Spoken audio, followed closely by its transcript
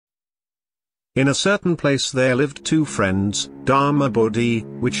In a certain place there lived two friends, Dharmabuddhi,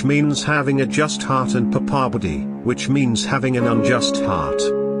 which means having a just heart, and Pâpabuddhi, which means having an unjust heart.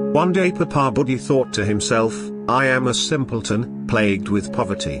 One day Pâpabuddhi thought to himself, I am a simpleton, plagued with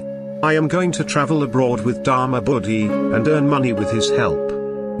poverty. I am going to travel abroad with Dharmabuddhi, and earn money with his help.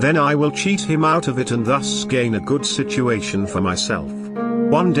 Then I will cheat him out of it and thus gain a good situation for myself.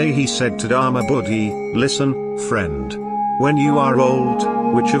 One day he said to Dharmabuddhi, listen, friend. When you are old,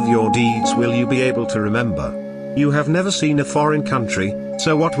 which of your deeds will you be able to remember? You have never seen a foreign country,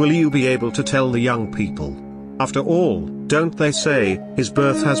 so what will you be able to tell the young people? After all, don't they say, his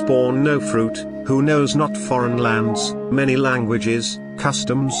birth has borne no fruit, who knows not foreign lands, many languages,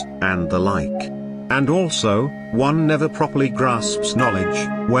 customs, and the like. And also, one never properly grasps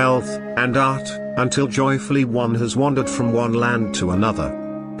knowledge, wealth, and art, until joyfully one has wandered from one land to another.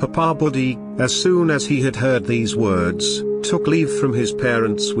 Pâpabuddhi, as soon as he had heard these words, took leave from his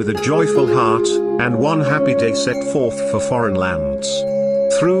parents with a joyful heart, and one happy day set forth for foreign lands.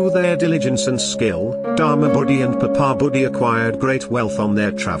 Through their diligence and skill, Dharmabuddhi and Pâpabuddhi acquired great wealth on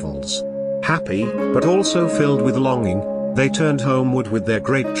their travels. Happy, but also filled with longing, they turned homeward with their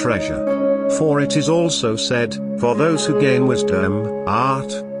great treasure. For it is also said, for those who gain wisdom,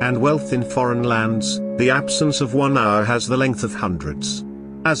 art, and wealth in foreign lands, the absence of 1 hour has the length of hundreds.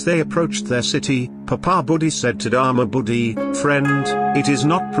 As they approached their city, Pâpabuddhi said to Dharmabuddhi, friend, it is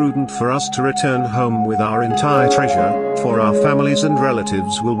not prudent for us to return home with our entire treasure, for our families and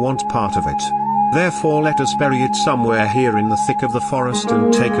relatives will want part of it. Therefore let us bury it somewhere here in the thick of the forest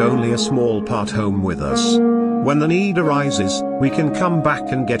and take only a small part home with us. When the need arises, we can come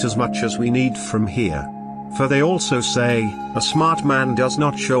back and get as much as we need from here. For they also say, a smart man does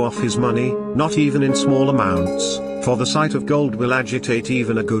not show off his money, not even in small amounts, for the sight of gold will agitate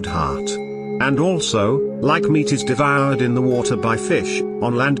even a good heart. And also, like meat is devoured in the water by fish,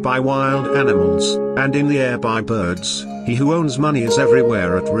 on land by wild animals, and in the air by birds, he who owns money is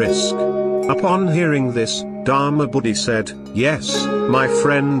everywhere at risk. Upon hearing this, Dharmabuddhi said, yes, my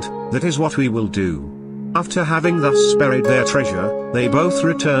friend, that is what we will do. After having thus buried their treasure, they both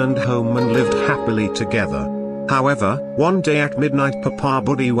returned home and lived happily together. However, one day at midnight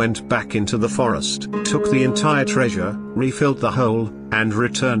Pâpabuddhi went back into the forest, took the entire treasure, refilled the hole, and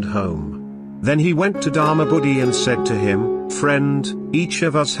returned home. Then he went to Dharmabuddhi and said to him, friend, each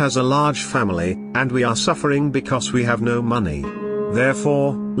of us has a large family, and we are suffering because we have no money.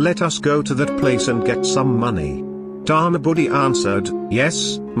 Therefore, let us go to that place and get some money. Dharmabuddhi answered,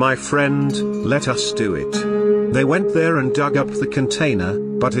 yes, my friend, let us do it. They went there and dug up the container,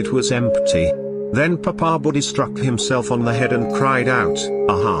 but it was empty. Then Pâpabuddhi struck himself on the head and cried out,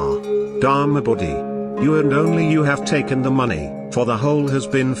 aha! Dharmabuddhi, you and only you have taken the money, for the hole has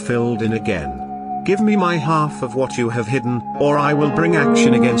been filled in again. Give me my half of what you have hidden, or I will bring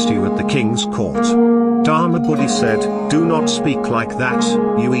action against you at the king's court. Dharmabuddhi said, do not speak like that,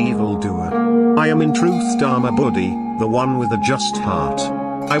 you evildoer. I am in truth Dharmabuddhi, the one with a just heart.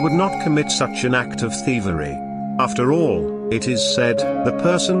 I would not commit such an act of thievery. After all, it is said, the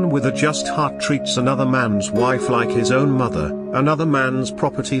person with a just heart treats another man's wife like his own mother, another man's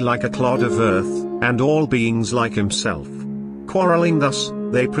property like a clod of earth, and all beings like himself. Quarreling thus,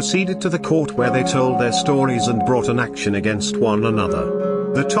 they proceeded to the court where they told their stories and brought an action against one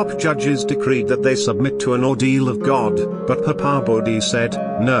another. The top judges decreed that they submit to an ordeal of God, but Pâpabuddhi said,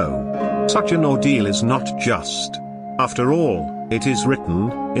 no. Such an ordeal is not just. After all, it is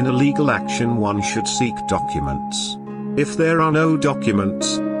written, in a legal action one should seek documents. If there are no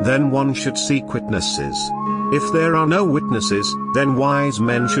documents, then one should seek witnesses. If there are no witnesses, then wise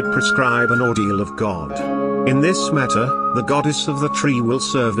men should prescribe an ordeal of God. In this matter, the goddess of the tree will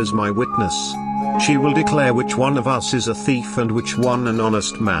serve as my witness. She will declare which one of us is a thief and which one an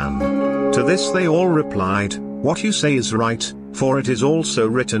honest man. To this they all replied, what you say is right, for it is also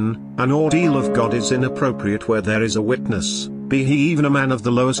written, an ordeal of God is inappropriate where there is a witness, be he even a man of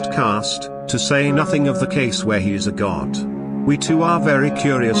the lowest caste, to say nothing of the case where he is a god. We too are very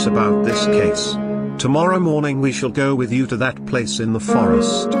curious about this case. Tomorrow morning we shall go with you to that place in the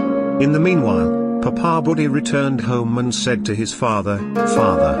forest. In the meanwhile, Pâpabuddhi returned home and said to his father,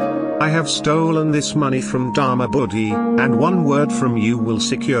 Father, I have stolen this money from Dharmabuddhi, and one word from you will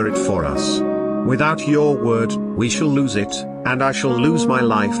secure it for us. Without your word, we shall lose it, and I shall lose my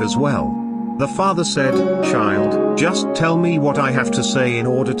life as well. The father said, Child, just tell me what I have to say in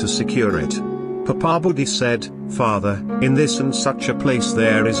order to secure it. Pâpabuddhi said, Father, in this and such a place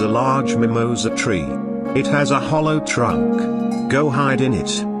there is a large mimosa tree. It has a hollow trunk. Go hide in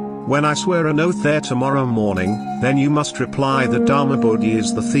it. When I swear an oath there tomorrow morning, then you must reply that Dharmabuddhi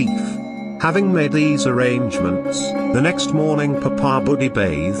is the thief. Having made these arrangements, the next morning Pâpabuddhi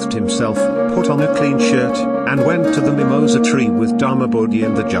bathed himself, put on a clean shirt, and went to the mimosa tree with Dharmabuddhi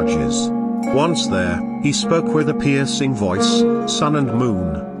and the judges. Once there, he spoke with a piercing voice: sun and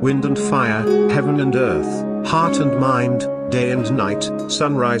moon, wind and fire, heaven and earth, heart and mind, day and night,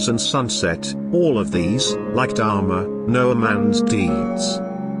 sunrise and sunset, all of these, like Dharma, know a man's deeds.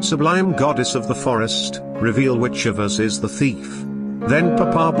 Sublime goddess of the forest, reveal which of us is the thief. Then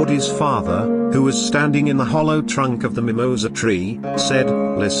Pâpabuddhi's father, who was standing in the hollow trunk of the mimosa tree, said,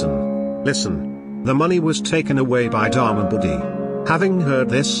 Listen. Listen. The money was taken away by Dharmabuddhi. Having heard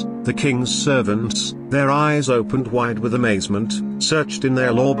this, the king's servants, their eyes opened wide with amazement, searched in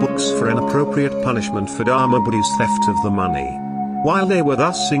their law books for an appropriate punishment for Dharmabuddhi's theft of the money. While they were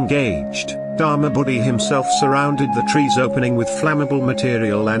thus engaged, Dharmabuddhi himself surrounded the tree's opening with flammable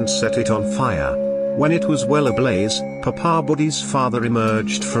material and set it on fire. When it was well ablaze, Pâpabuddhi's father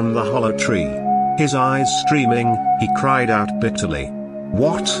emerged from the hollow tree. His eyes streaming, he cried out bitterly.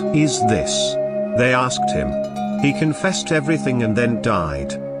 What is this? They asked him. He confessed everything and then died.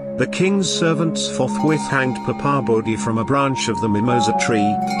 The king's servants forthwith hanged Pâpabuddhi from a branch of the mimosa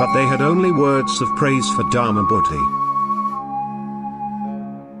tree, but they had only words of praise for Dharmabuddhi.